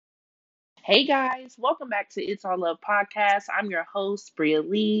Hey guys, welcome back to It's All Love podcast. I'm your host, Bria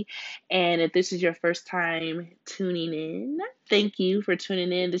Lee. And if this is your first time tuning in, thank you for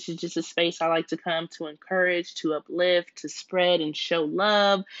tuning in. This is just a space I like to come to encourage, to uplift, to spread and show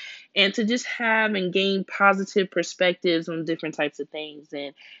love, and to just have and gain positive perspectives on different types of things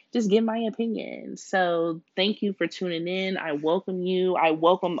and just give my opinion. So thank you for tuning in. I welcome you. I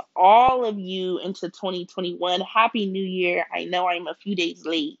welcome all of you into 2021. Happy New Year. I know I'm a few days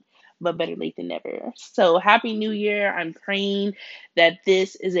late, but better late than never. So, Happy New Year. I'm praying that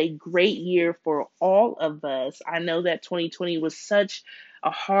this is a great year for all of us. I know that 2020 was such a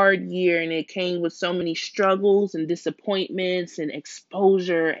hard year and it came with so many struggles and disappointments and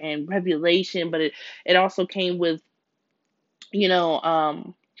exposure and revelation, but it also came with,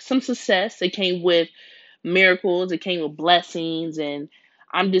 some success. It came with miracles, it came with blessings, and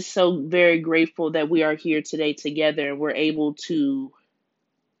I'm just so very grateful that we are here today together and we're able to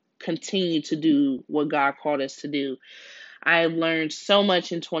continue to do what God called us to do. I have learned so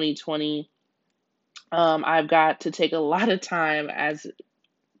much in 2020. I've got to take a lot of time, as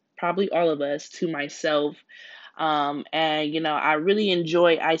probably all of us, to myself. And I really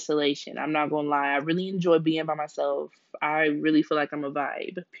enjoy isolation. I'm not going to lie. I really enjoy being by myself. I really feel like I'm a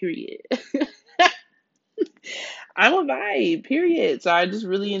vibe, period. I'm a vibe, period. So I just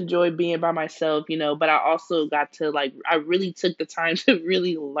really enjoy being by myself, but I also got to I really took the time to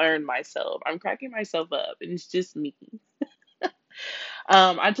really learn myself. I'm cracking myself up, and it's just me.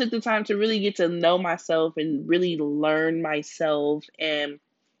 I took the time to really get to know myself and really learn myself. And,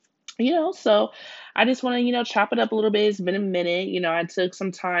 so I just want to, chop it up a little bit. It's been a minute. I took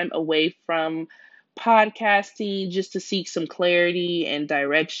some time away from podcasting just to seek some clarity and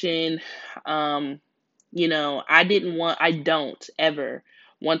direction. Um, I don't ever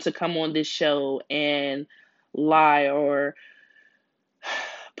want to come on this show and lie or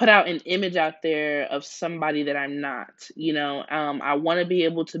put out an image out there of somebody that I'm not. I want to be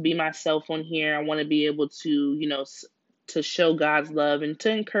able to be myself on here. I want to be able to, to show God's love and to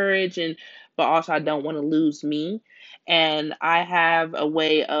encourage, and but also I don't want to lose me. And I have a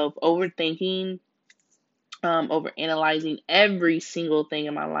way of overthinking, over analyzing every single thing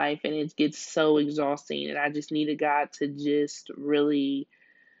in my life, and it gets so exhausting. And I just needed God to just really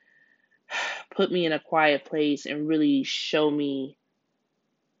put me in a quiet place and really show me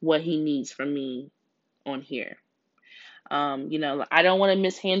what He needs from me on here. I don't want to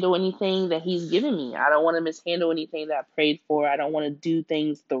mishandle anything that He's given me. I don't want to mishandle anything that I prayed for. I don't want to do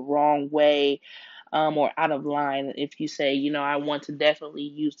things the wrong way, or out of line. If you say, I want to definitely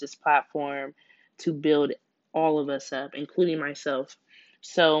use this platform to build all of us up, including myself.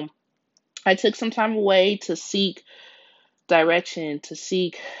 So I took some time away to seek direction, to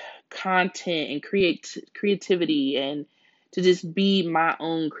seek content and creativity, and to just be my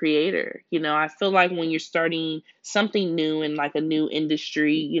own creator. I feel like when you're starting something new in like a new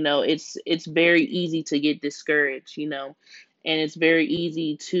industry, it's very easy to get discouraged, and it's very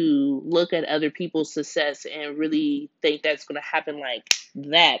easy to look at other people's success and really think that's going to happen like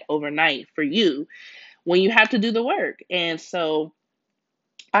that overnight for you when you have to do the work. And so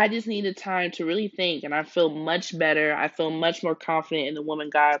I just needed time to really think, and I feel much better. I feel much more confident in the woman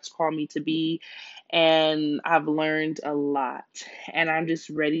God's called me to be, and I've learned a lot. And I'm just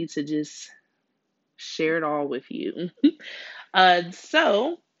ready to just share it all with you.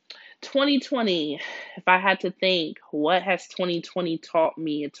 So 2020, if I had to think, what has 2020 taught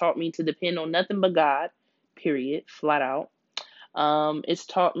me? It taught me to depend on nothing but God, period, flat out. It's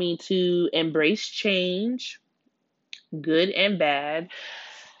taught me to embrace change, good and bad.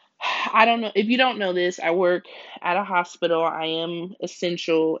 I don't know if you don't know this. I work at a hospital. I am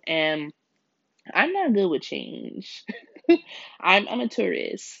essential, and I'm not good with change. I'm a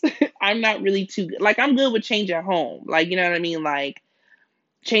tourist. I'm not really too good. Like I'm good with change at home. Like you know what I mean. Like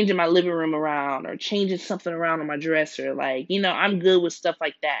changing my living room around or changing something around on my dresser. Like I'm good with stuff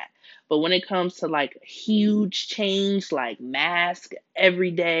like that. But when it comes to like huge change, like mask every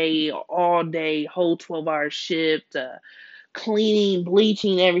day, all day, whole 12-hour shift. Cleaning,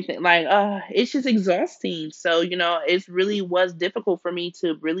 bleaching, everything. Like, it's just exhausting. So, it really was difficult for me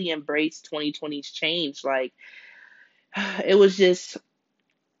to really embrace 2020's change. Like, it was just,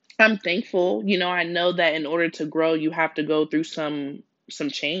 I'm thankful. I know that in order to grow, you have to go through some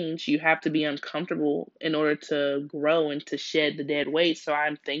change. You have to be uncomfortable in order to grow and to shed the dead weight. So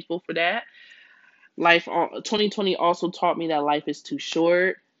I'm thankful for that. 2020 also taught me that life is too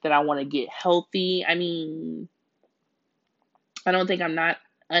short, that I want to get healthy. I mean, I don't think I'm not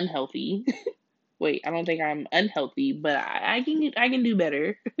unhealthy. Wait, I don't think I'm unhealthy, but I can do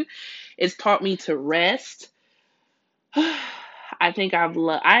better. It's taught me to rest. I think I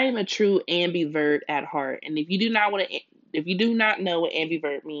am a true ambivert at heart. And if you do not know what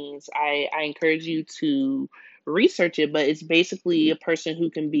ambivert means, I encourage you to research it, but it's basically a person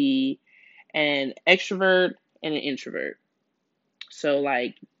who can be an extrovert and an introvert. So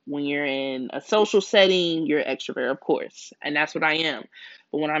like when you're in a social setting, you're an extrovert, of course, and that's what I am.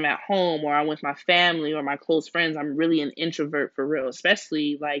 But when I'm at home or I'm with my family or my close friends, I'm really an introvert for real.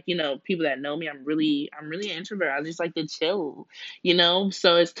 Especially like, people that know me, I'm really an introvert. I just like to chill.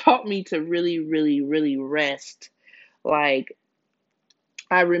 So it's taught me to really, really, really rest. Like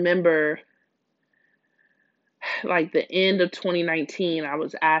I remember like the end of 2019, I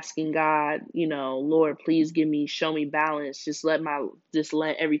was asking God, Lord, please show me balance. Just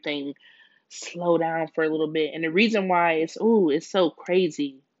let everything slow down for a little bit. And the reason why it's so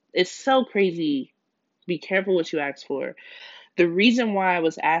crazy. It's so crazy. Be careful what you ask for. The reason why I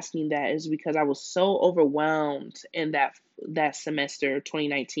was asking that is because I was so overwhelmed in that semester,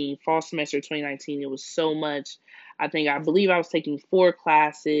 2019, fall semester 2019. It was so much. I believe I was taking 4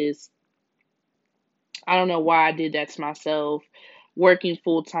 classes. I don't know why I did that to myself. Working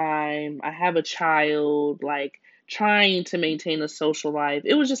full time, I have a child, like trying to maintain a social life.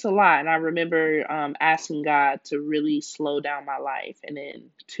 It was just a lot. And I remember asking God to really slow down my life. And then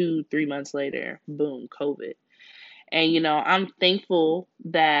 3 months later, boom, COVID. And, I'm thankful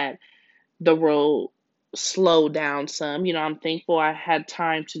that the road slowed down some. I'm thankful I had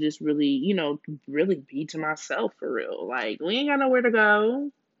time to just really, really be to myself for real. Like, we ain't got nowhere to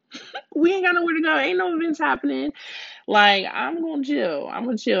go. We ain't got nowhere to go. Ain't no events happening. Like I'm gonna chill. I'm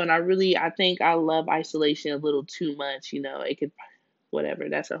gonna chill, and I think I love isolation a little too much. It could whatever.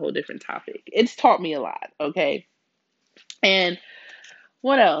 That's a whole different topic. It's taught me a lot. Okay, and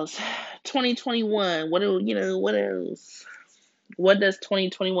what else? 2021. What else? What does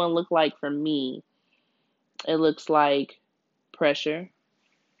 2021 look like for me? It looks like pressure.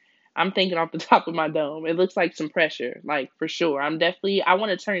 I'm thinking off the top of my dome. It looks like some pressure, like for sure. I want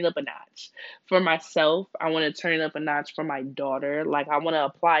to turn it up a notch for myself. I want to turn it up a notch for my daughter. Like, I want to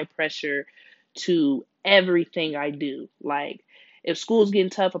apply pressure to everything I do. Like, if school's getting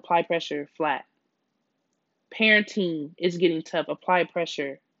tough, apply pressure, flat. Parenting is getting tough, apply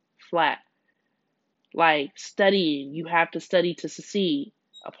pressure, flat. Like, studying, you have to study to succeed,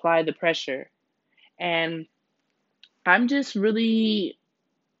 apply the pressure. And I'm just really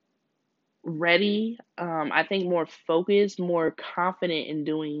ready. I think more focused, more confident in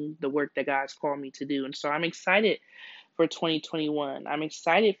doing the work that God's called me to do. And so I'm excited for 2021. I'm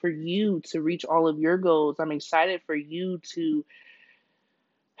excited for you to reach all of your goals. I'm excited for you to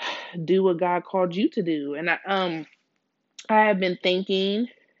do what God called you to do. And I have been thinking,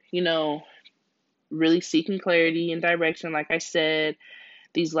 you know, really seeking clarity and direction, like I said,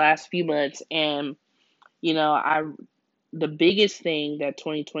 these last few months. And, I the biggest thing that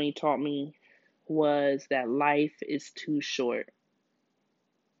 2020 taught me was that life is too short.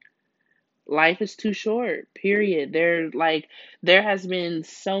 Life is too short, period. There has been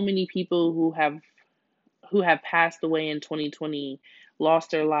so many people who have passed away in 2020,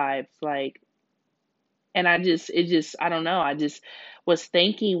 lost their lives, like, and I don't know. I just was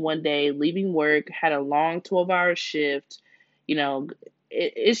thinking one day, leaving work, had a long 12-hour shift, you know,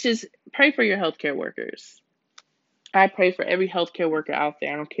 it's just pray for your healthcare workers. I pray for every healthcare worker out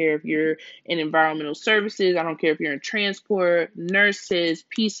there. I don't care if you're in environmental services. I don't care if you're in transport, nurses,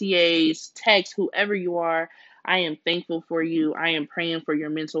 PCAs, techs, whoever you are. I am thankful for you. I am praying for your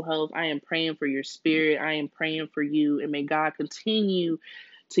mental health. I am praying for your spirit. I am praying for you. And may God continue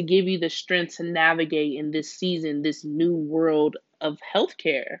to give you the strength to navigate in this season, this new world of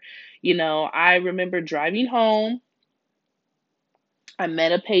healthcare. I remember driving home. I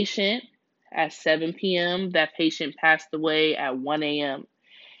met a patient at 7 p.m. That patient passed away at 1 a.m.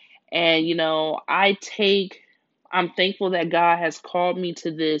 And, I'm thankful that God has called me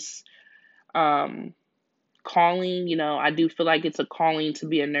to this um, calling. I do feel like it's a calling to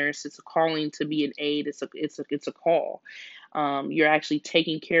be a nurse. It's a calling to be an aide. It's a call. You're actually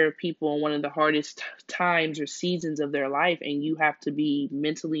taking care of people in one of the hardest times or seasons of their life, and you have to be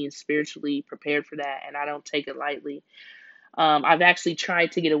mentally and spiritually prepared for that. And I don't take it lightly. I've actually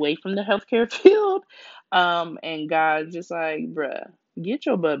tried to get away from the healthcare field. And God's just like, bruh, get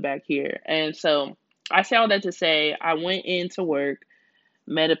your butt back here. And so I say all that to say I went into work,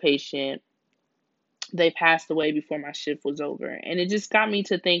 met a patient. They passed away before my shift was over. And it just got me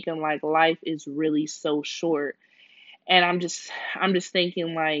to thinking like life is really so short. And I'm just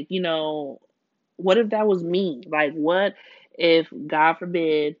thinking like, what if that was me? Like what if God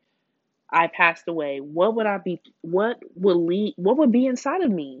forbid I passed away, what would be inside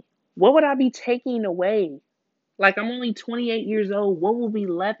of me? What would I be taking away? Like, I'm only 28 years old. What will be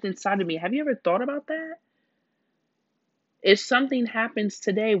left inside of me? Have you ever thought about that? If something happens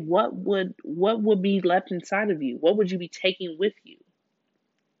today, what would be left inside of you? What would you be taking with you?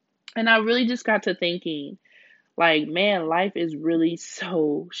 And I really just got to thinking, like, man, life is really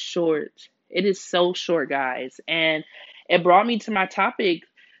so short. It is so short, guys. And it brought me to my topic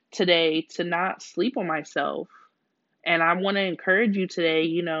today, to not sleep on myself. And I want to encourage you today,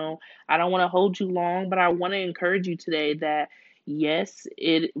 I don't want to hold you long, but I want to encourage you today that yes,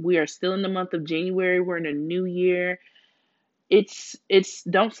 it we are still in the month of January. We're in a new year. It's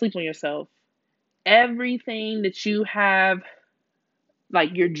don't sleep on yourself. Everything that you have,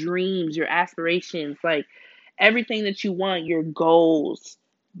 like your dreams, your aspirations, like everything that you want, your goals,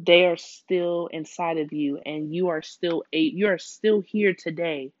 they are still inside of you, and you are still here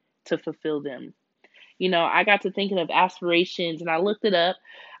today to fulfill them. I got to thinking of aspirations, and I looked it up.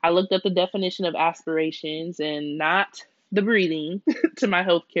 I looked up the definition of aspirations, and not the breathing to my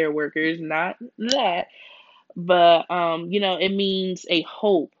healthcare workers, not that, but it means a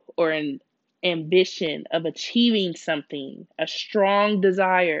hope or an ambition of achieving something, a strong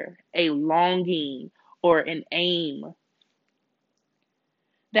desire, a longing, or an aim.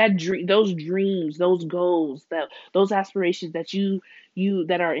 Those dreams, those goals, those aspirations that you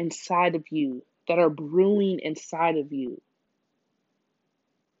that are inside of you, that are brewing inside of you.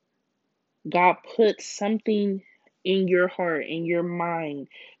 God put something in your heart, in your mind,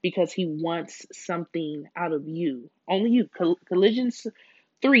 because He wants something out of you. Only you. Colossians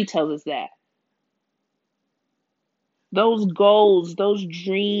 3 tells us that. Those goals, those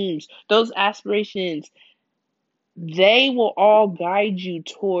dreams, those aspirations, they will all guide you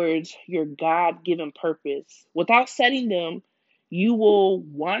towards your God given purpose. Without setting them, you will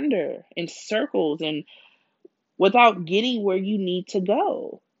wander in circles and without getting where you need to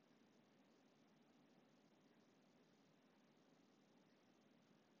go.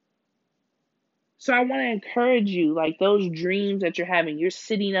 So I want to encourage you, like those dreams that you're having, you're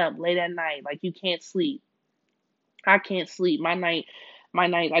sitting up late at night, like you can't sleep. I can't sleep. My night,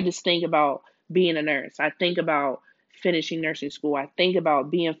 I just think about being a nurse. I think about finishing nursing school. I think about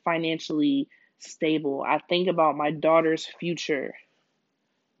being financially stable. I think about my daughter's future.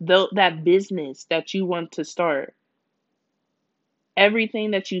 Though that business that you want to start,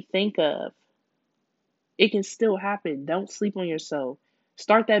 everything that you think of, it can still happen. Don't sleep on yourself.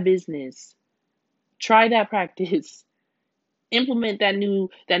 Start that business. Try that practice. Implement that new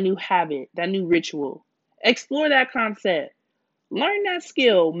habit, that new ritual. Explore that concept. Learn that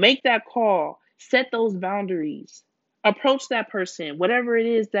skill, make that call, set those boundaries. Approach that person, whatever it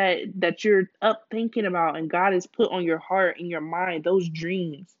is that you're up thinking about and God has put on your heart and your mind, those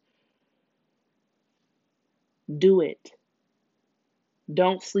dreams. Do it.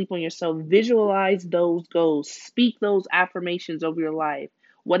 Don't sleep on yourself. Visualize those goals. Speak those affirmations over your life.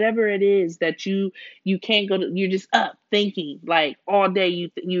 Whatever it is that you can't go to, you're just up thinking like all day.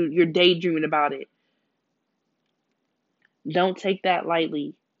 You're daydreaming about it. Don't take that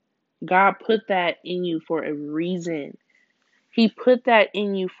lightly. God put that in you for a reason. He put that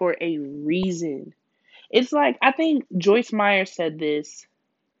in you for a reason. It's like, I think Joyce Meyer said this,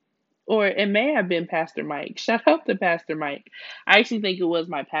 or it may have been Pastor Mike. Shout out to Pastor Mike. I actually think it was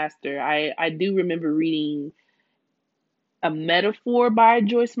my pastor. I do remember reading a metaphor by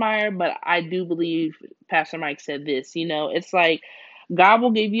Joyce Meyer, but I do believe Pastor Mike said this. It's like God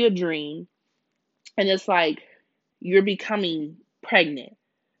will give you a dream, and it's like you're becoming pregnant.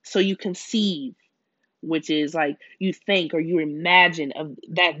 So you conceive, which is like you think or you imagine of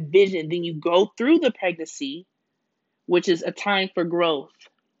that vision. Then you go through the pregnancy, which is a time for growth.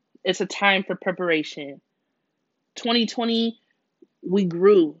 It's a time for preparation. 2020, we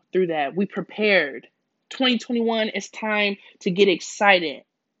grew through that. We prepared. 2021, it's time to get excited.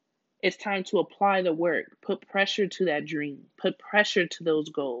 It's time to apply the work, put pressure to that dream, put pressure to those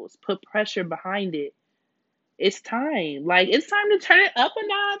goals, put pressure behind it. It's time. Like, it's time to turn it up a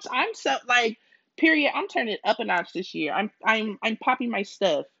notch. I'm so like, period. I'm turning it up a notch this year. I'm popping my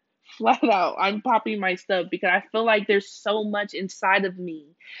stuff. Flat out. I'm popping my stuff because I feel like there's so much inside of me.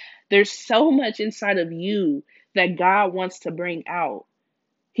 There's so much inside of you that God wants to bring out.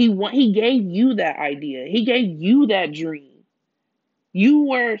 He gave you that idea. He gave you that dream. You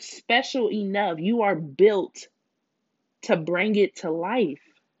were special enough. You are built to bring it to life.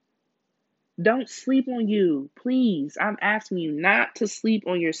 Don't sleep on you. Please, I'm asking you not to sleep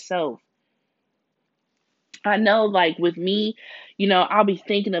on yourself. I know, like with me, I'll be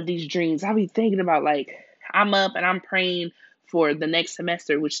thinking of these dreams. I'll be thinking about, like, I'm up and I'm praying for the next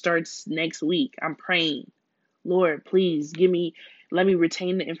semester, which starts next week. I'm praying, Lord, please give me Let me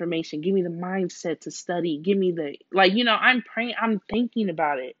retain the information. Give me the mindset to study. Give me the, like, I'm praying, I'm thinking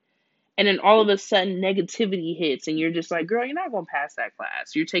about it. And then all of a sudden, negativity hits, and you're just like, girl, you're not going to pass that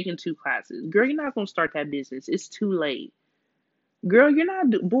class. You're taking 2 classes. Girl, you're not going to start that business. It's too late. Girl, you're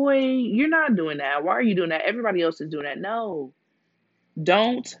not, boy, you're not doing that. Why are you doing that? Everybody else is doing that. No,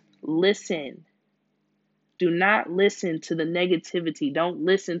 don't listen. Do not listen to the negativity. Don't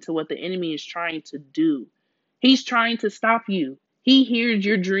listen to what the enemy is trying to do. He's trying to stop you. He hears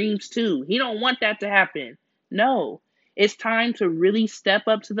your dreams too. He don't want that to happen. No. It's time to really step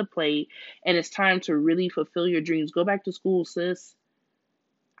up to the plate, and it's time to really fulfill your dreams. Go back to school, sis.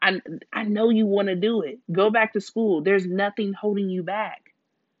 I I know you want to do it. Go back to school. There's nothing holding you back.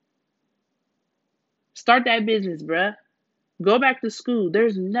 Start that business, bruh. Go back to school.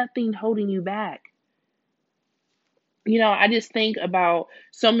 There's nothing holding you back. I just think about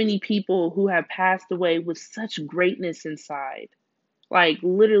so many people who have passed away with such greatness inside, like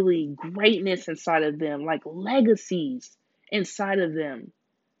literally greatness inside of them, like legacies inside of them.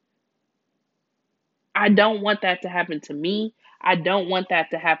 I don't want that to happen to me. I don't want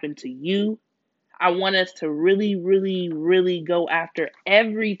that to happen to you. I want us to really, really, really go after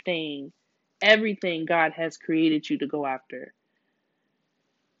everything God has created you to go after.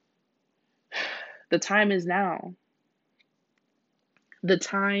 The time is now. The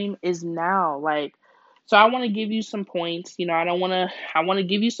time is now. Like, so I want to give you some points. I want to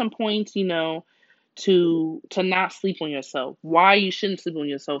give you some points, to not sleep on yourself. Why you shouldn't sleep on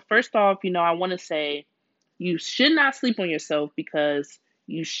yourself. First off, I want to say you should not sleep on yourself because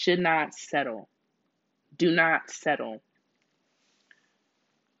you should not settle. Do not settle.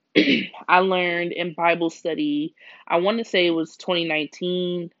 I learned in Bible study, I want to say it was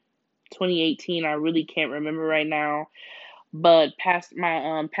 2019, 2018. I really can't remember right now. But Pastor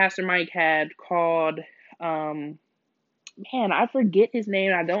Mike had called, um man, I forget his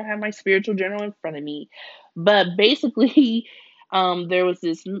name. I don't have my spiritual journal in front of me. But basically, there was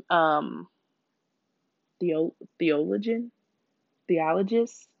this theologian,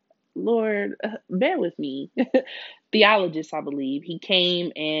 theologist. Lord, bear with me. Theologist, I believe. He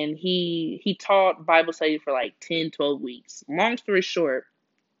came and he taught Bible study for like 10, 12 weeks. Long story short,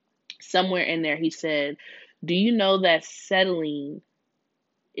 somewhere in there he said, "Do you know that settling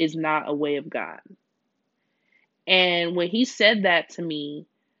is not a way of God?" And when he said that to me,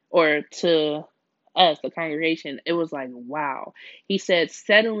 or to us, the congregation, it was like, wow. He said,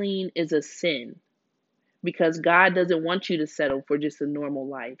 settling is a sin because God doesn't want you to settle for just a normal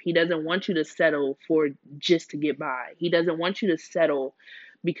life. He doesn't want you to settle for just to get by. He doesn't want you to settle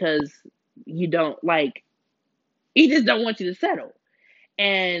because you don't like, he just don't want you to settle.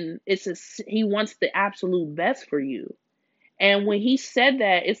 And he wants the absolute best for you. And when he said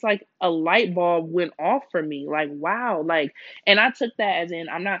that, it's like a light bulb went off for me. Like, wow. Like, and I took that as in,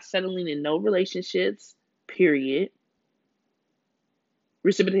 I'm not settling in no relationships, period.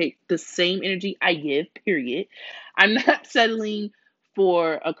 Reciprocate the same energy I give, period. I'm not settling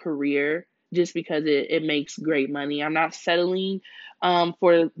for a career just because it makes great money. I'm not settling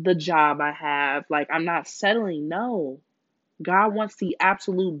for the job I have. Like, I'm not settling. No. God wants the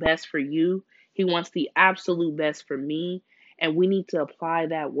absolute best for you. He wants the absolute best for me. And we need to apply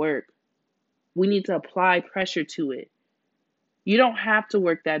that work. We need to apply pressure to it. You don't have to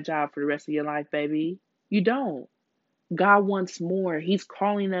work that job for the rest of your life, baby. You don't. God wants more. He's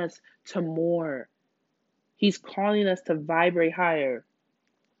calling us to more. He's calling us to vibrate higher.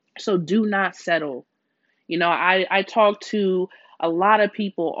 So do not settle. I talk to a lot of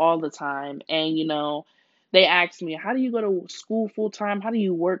people all the time, and they ask me, how do you go to school full time? How do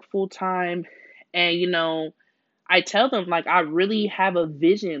you work full time? And I tell them, like, I really have a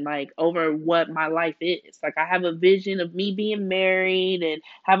vision, like, over what my life is. Like, I have a vision of me being married and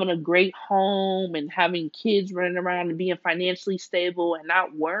having a great home and having kids running around and being financially stable and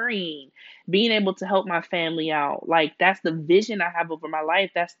not worrying, being able to help my family out. Like, that's the vision I have over my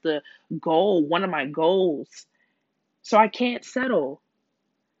life. That's the goal, one of my goals. So I can't settle.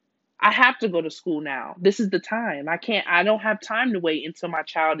 I have to go to school now. This is the time. I don't have time to wait until my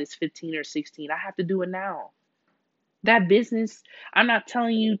child is 15 or 16. I have to do it now. That business, I'm not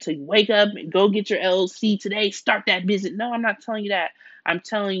telling you to wake up and go get your LLC today, start that business. No, I'm not telling you that. I'm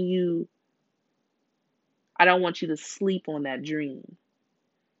telling you, I don't want you to sleep on that dream.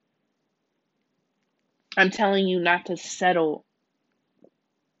 I'm telling you not to settle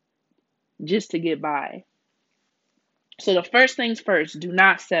just to get by. So the first things first, do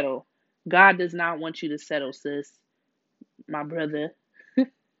not settle. God does not want you to settle, sis, my brother.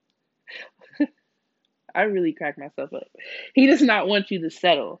 I really crack myself up. He does not want you to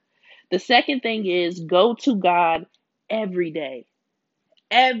settle. The second thing is go to God every day.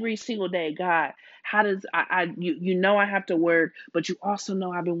 Every single day, God, how does you know I have to work, but you also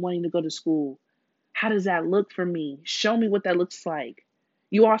know I've been wanting to go to school. How does that look for me? Show me what that looks like.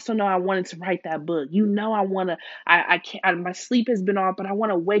 You also know I wanted to write that book. You know I want to. I can't. My sleep has been off, but I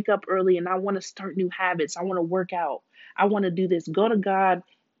want to wake up early and I want to start new habits. I want to work out. I want to do this. Go to God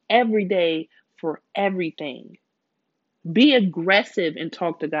every day for everything. Be aggressive and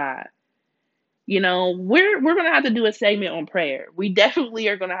talk to God. We're gonna have to do a segment on prayer. We definitely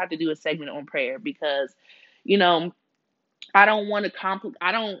are gonna have to do a segment on prayer because, you know, I don't want to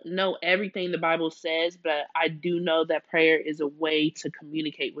I don't know everything the Bible says, but I do know that prayer is a way to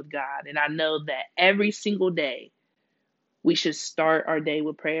communicate with God. And I know that every single day we should start our day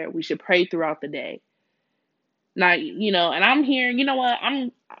with prayer. We should pray throughout the day. Now, and I'm here, you know what?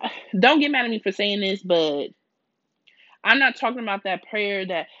 Don't get mad at me for saying this, but I'm not talking about that prayer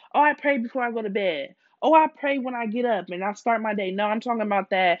that, oh, I pray before I go to bed. Oh, I pray when I get up and I start my day. No, I'm talking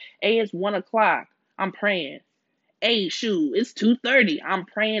about that. Hey, it's 1 o'clock. I'm praying. Hey, shoot, it's 2:30. I'm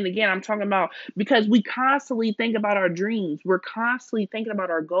praying again. I'm talking about because we constantly think about our dreams. We're constantly thinking about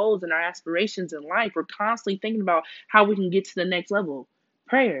our goals and our aspirations in life. We're constantly thinking about how we can get to the next level.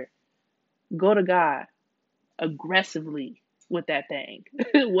 Prayer. Go to God aggressively with that thing.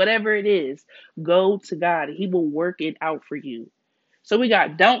 Whatever it is, go to God. He will work it out for you. So we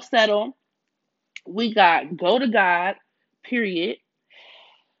got don't settle. We got go to God, period.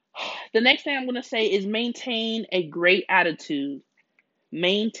 The next thing I'm going to say is maintain a great attitude.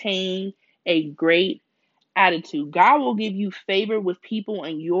 Maintain a great attitude. God will give you favor with people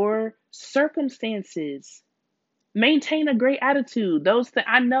in your circumstances. Maintain a great attitude.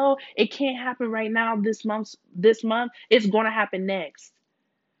 I know it can't happen right now this month. It's going to happen next.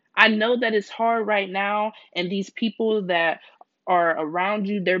 I know that it's hard right now and these people that are around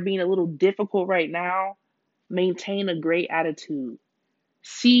you, they're being a little difficult right now. Maintain a great attitude.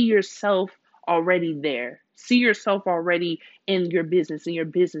 See yourself already there. See yourself already in your business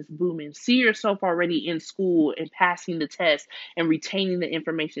booming. See yourself already in school and passing the test and retaining the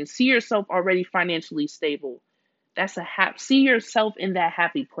information. See yourself already financially stable. See yourself in that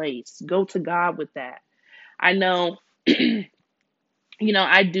happy place. Go to God with that. I know,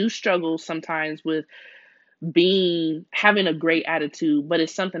 I do struggle sometimes with having a great attitude, but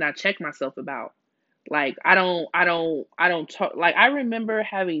it's something I check myself about. Like I don't talk like I remember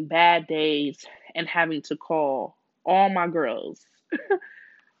having bad days and having to call all my girls,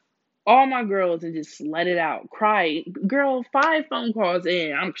 all my girls and just let it out. Cry. Girl, 5 phone calls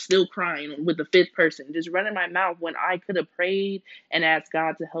in, I'm still crying with the fifth person, just running my mouth when I could have prayed and asked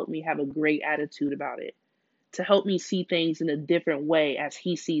God to help me have a great attitude about it, to help me see things in a different way as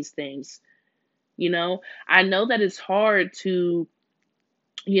He sees things. I know that it's hard to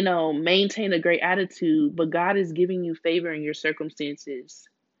maintain a great attitude, but God is giving you favor in your circumstances.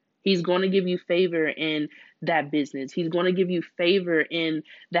 He's going to give you favor in that business. He's going to give you favor in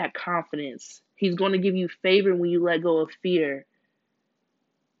that confidence. He's going to give you favor when you let go of fear,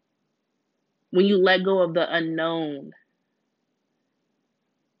 when you let go of the unknown.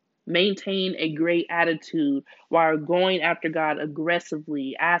 Maintain a great attitude while going after God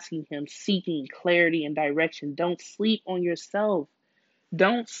aggressively, asking Him, seeking clarity and direction. Don't sleep on yourself.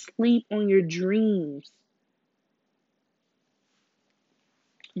 Don't sleep on your dreams.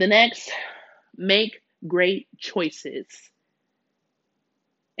 The next, make great choices.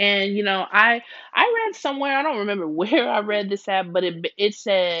 And I read somewhere, I don't remember where I read this at, but it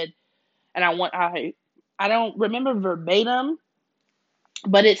said, and I don't remember verbatim,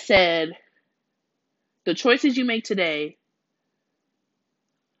 but it said the choices you make today.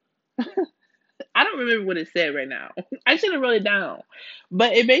 I don't remember what it said right now. I should have wrote it down.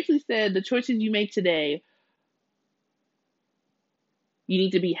 But it basically said the choices you make today, you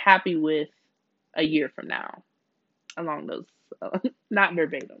need to be happy with a year from now. Along those, not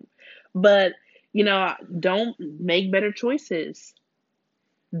verbatim, but don't make better choices.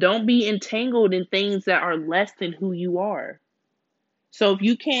 Don't be entangled in things that are less than who you are. So if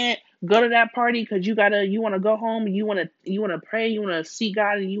you can't go to that party because you want to go home and you want to pray, you want to see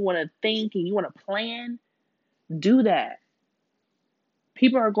God and you want to think and you want to plan, do that.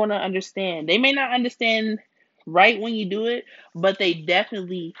 People are going to understand. They may not understand right when you do it, but they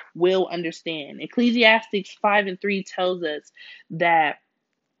definitely will understand. Ecclesiastes 5:3 tells us that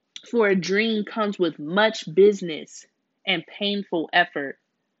for a dream comes with much business and painful effort.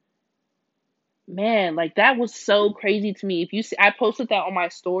 Man, like that was so crazy to me. If you see, I posted that on my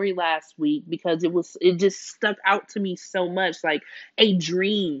story last week because it just stuck out to me so much. Like a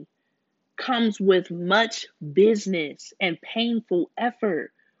dream comes with much business and painful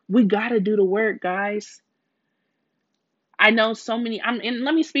effort. We got to do the work, guys. I know so many, and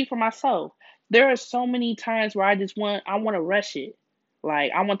let me speak for myself. There are so many times where I want to rush it.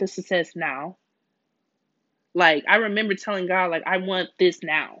 Like, I want the success now. Like, I remember telling God, like, I want this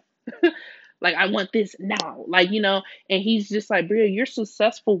now. Like, I want this now. Like, and he's just like, Bria, you're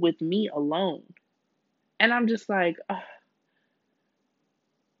successful with me alone. And I'm just like,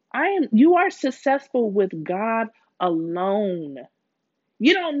 you are successful with God alone.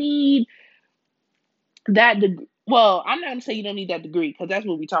 You don't need that degree. Well, I'm not gonna say you don't need that degree because that's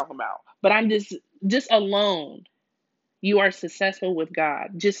what we're talking about. But I'm just alone. You are successful with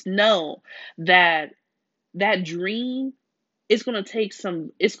God. Just know that that dream is gonna take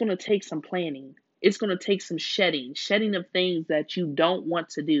some. It's gonna take some planning. It's gonna take some shedding of things that you don't want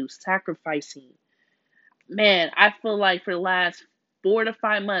to do, sacrificing. Man, I feel like for the last 4 to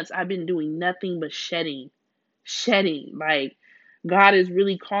 5 months, I've been doing nothing but shedding. Like, God is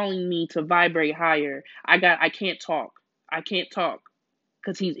really calling me to vibrate higher. I can't talk. I can't talk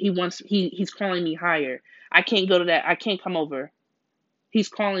because he's calling me higher. I can't go to that. I can't come over. He's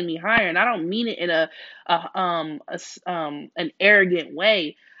calling me higher, and I don't mean it in an arrogant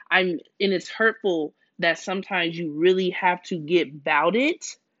way. And it's hurtful that sometimes you really have to get about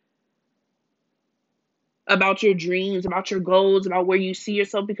it, about your dreams, about your goals, about where you see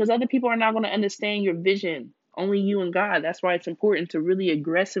yourself, because other people are not going to understand your vision. Only you and God. That's why it's important to really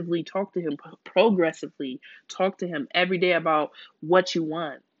aggressively talk to Him, progressively talk to Him every day about what you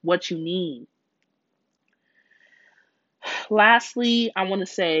want, what you need. Lastly, I want to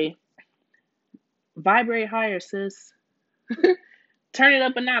say, vibrate higher, sis. Turn it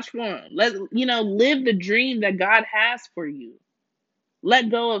up a notch for Him. Live the dream that God has for you. Let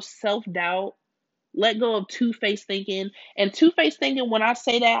go of self doubt. Let go of two-faced thinking. And two-faced thinking, when I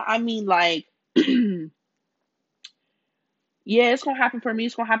say that, I mean like, yeah, it's gonna happen for me.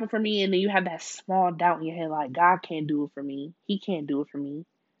 It's gonna happen for me, and then you have that small doubt in your head, like God can't do it for me. He can't do it for me.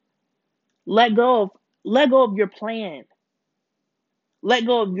 Let go of let go of your plan. Let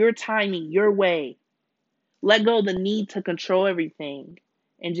go of your timing, your way. Let go of the need to control everything,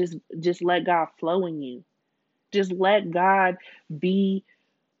 and just let God flow in you. Just let God be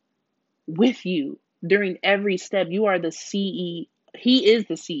with you during every step. You are the CE. He is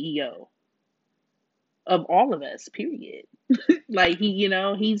the CEO of all of us. Period. Like he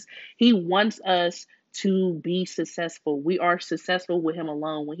wants us to be successful. We are successful with him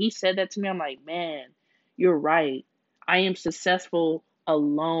alone. When he said that to me, I'm like, man, you're right. I am successful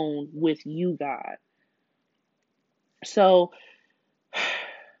alone with you, God. So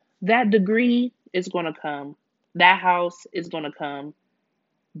that degree is going to come. That house is going to come.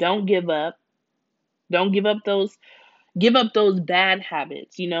 Don't give up. Don't give up those bad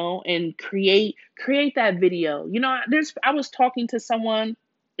habits, and create that video. I was talking to someone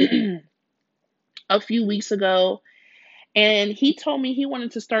a few weeks ago, and he told me he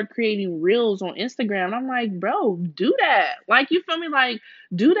wanted to start creating reels on Instagram. I'm like, bro, do that. Like, you feel me? Like,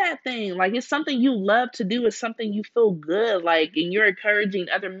 do that thing. Like, it's something you love to do. It's something you feel good. Like, and you're encouraging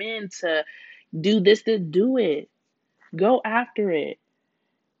other men to do this, to do it. Go after it.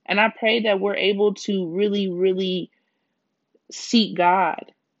 And I pray that we're able to really, really seek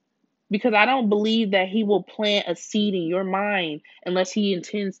God, because I don't believe that He will plant a seed in your mind unless He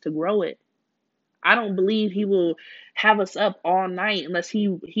intends to grow it. I don't believe He will have us up all night unless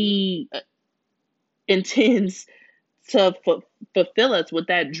He intends to fulfill us with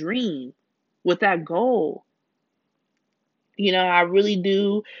that dream, with that goal. I really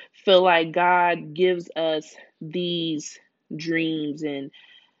do feel like God gives us these dreams. And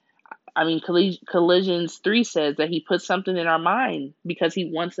I mean, Collisions 3 says that He puts something in our mind because He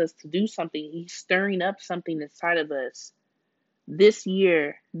wants us to do something. He's stirring up something inside of us. This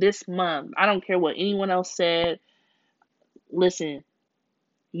year, this month, I don't care what anyone else said. Listen,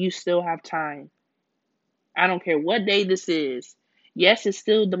 you still have time. I don't care what day this is. Yes, it's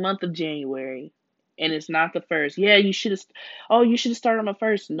still the month of January, and it's not the first. Yeah, you should have started on the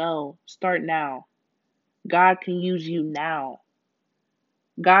first. No, start now. God can use you now.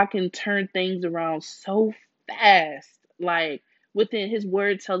 God can turn things around so fast. Like, within His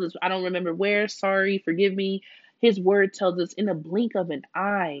word tells us, I don't remember where, sorry, forgive me. His word tells us in a blink of an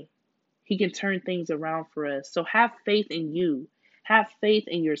eye, He can turn things around for us. So have faith in you. Have faith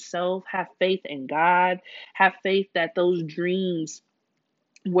in yourself. Have faith in God. Have faith that those dreams,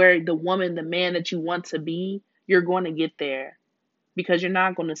 where the woman, the man that you want to be, you're going to get there, because you're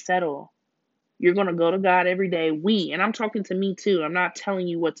not going to settle. You're going to go to God every day. And I'm talking to me too. I'm not telling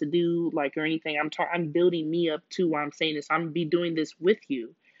you what to do, like, or anything. I'm building me up too while I'm saying this. I'm be doing this with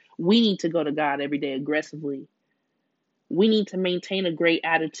you. We need to go to God every day aggressively. We need to maintain a great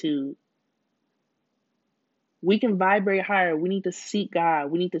attitude. We can vibrate higher. We need to seek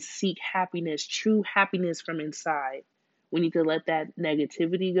God. We need to seek happiness, true happiness from inside. We need to let that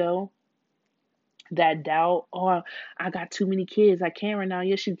negativity go, that doubt. Oh, I got too many kids. I can't right now.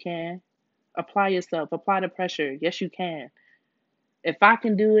 Yes, you can. Apply yourself. Apply the pressure. Yes, you can. If I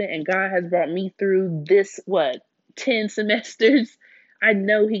can do it and God has brought me through this, what, 10 semesters, I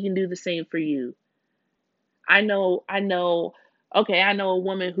know He can do the same for you. Okay, I know a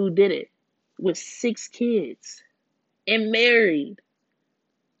woman who did it with 6 kids and married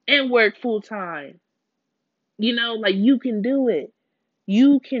and worked full time. Like you can do it.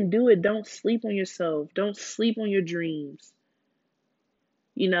 You can do it. Don't sleep on yourself. Don't sleep on your dreams.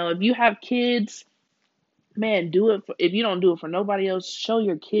 If you have kids, man, do it. If you don't do it for nobody else, show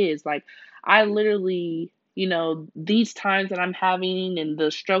your kids. Like, I literally, these times that I'm having and the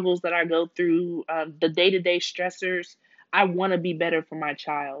struggles that I go through, the day to day stressors, I want to be better for my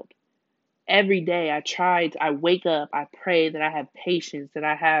child. Every day I wake up, I pray that I have patience, that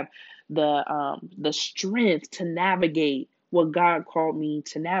I have the strength to navigate what God called me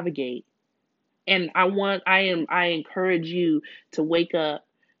to navigate. And I encourage you to wake up,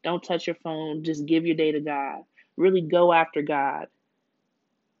 don't touch your phone, just give your day to God. Really go after God.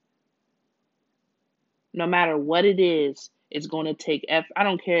 No matter what it is, it's going to take I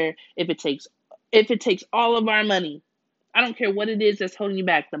don't care if it takes all of our money. I don't care what it is that's holding you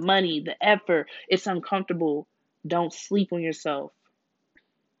back. The money, the effort, it's uncomfortable. Don't sleep on yourself.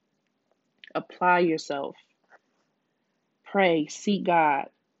 Apply yourself. Pray, seek God.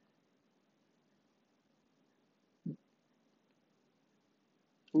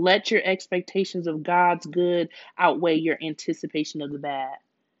 Let your expectations of God's good outweigh your anticipation of the bad.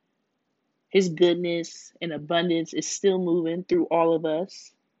 His goodness and abundance is still moving through all of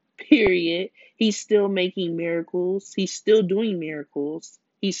us. Period. He's still making miracles. He's still doing miracles.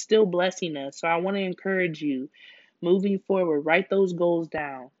 He's still blessing us. So I want to encourage you moving forward, write those goals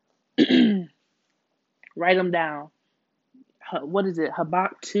down. Write them down. What is it?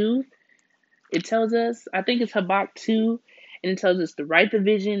 Habakkuk 2? It tells us, I think it's Habakkuk 2, and it tells us to write the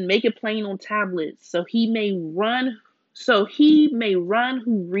vision, make it plain on tablets, so he may run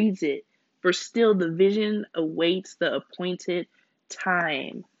who reads it, for still the vision awaits the appointed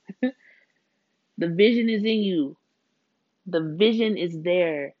time. The vision is in you. The vision is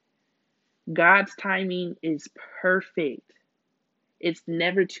there. God's timing is perfect. It's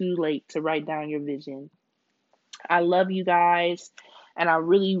never too late to write down your vision. I love you guys, and I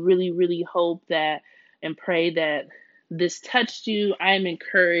really, really, really hope that and pray that this touched you. I am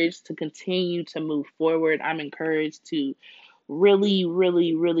encouraged to continue to move forward. I'm encouraged to really,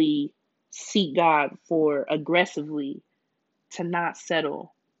 really, really seek God for aggressively, to not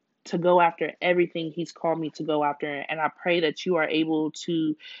settle, to go after everything He's called me to go after. And I pray that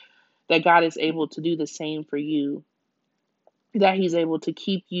that God is able to do the same for you, that He's able to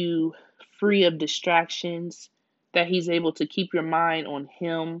keep you free of distractions, that He's able to keep your mind on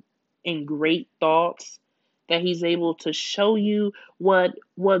Him in great thoughts, that He's able to show you what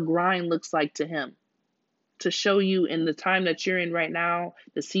grind looks like to Him, to show you in the time that you're in right now,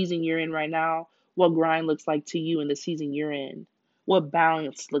 the season you're in right now, what grind looks like to you in the season you're in, what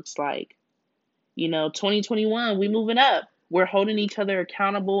balance looks like. 2021, we moving up. We're holding each other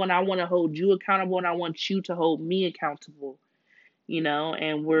accountable, and I want to hold you accountable, and I want you to hold me accountable.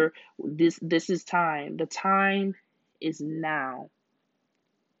 And this is time. The time is now.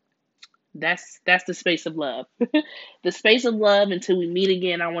 That's the space of love. The space of love until we meet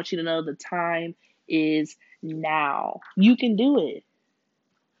again. I want you to know the time is now. You can do it.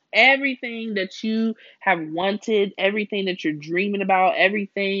 Everything that you have wanted, everything that you're dreaming about,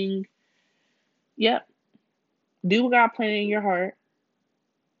 everything, yep. Do what God planted in your heart.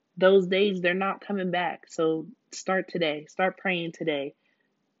 Those days, they're not coming back. So start today. Start praying today.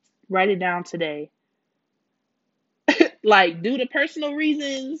 Write it down today. Like, due to personal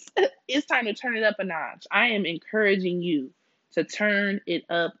reasons, it's time to turn it up a notch. I am encouraging you to turn it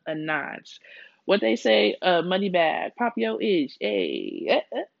up a notch. What they say, money bag, pop your ish. Hey,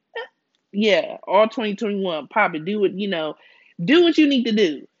 yeah, all 2021, pop it. Do what you need to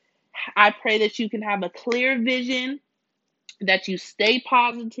do. I pray that you can have a clear vision, that you stay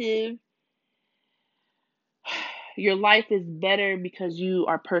positive. Your life is better because you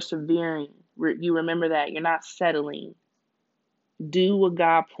are persevering. You remember that. You're not settling. Do what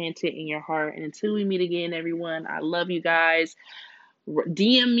God planted in your heart. And until we meet again, everyone, I love you guys.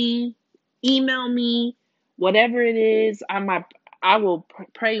 DM me, email me, whatever it is. I will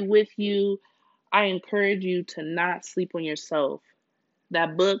pray with you. I encourage you to not sleep on yourself.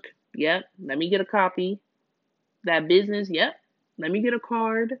 That book, yep, let me get a copy. That business, yep, let me get a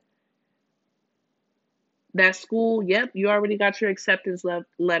card. That school, yep, you already got your acceptance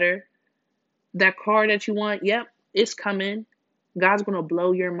letter. That car that you want, yep, it's coming. God's going to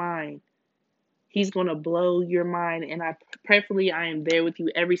blow your mind. He's going to blow your mind. And prayerfully, I am there with you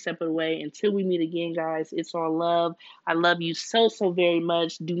every step of the way. Until we meet again, guys, it's all love. I love you so, so very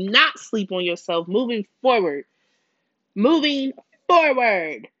much. Do not sleep on yourself. Moving forward. Moving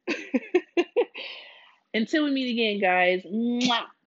forward. Until we meet again, guys. Mwah.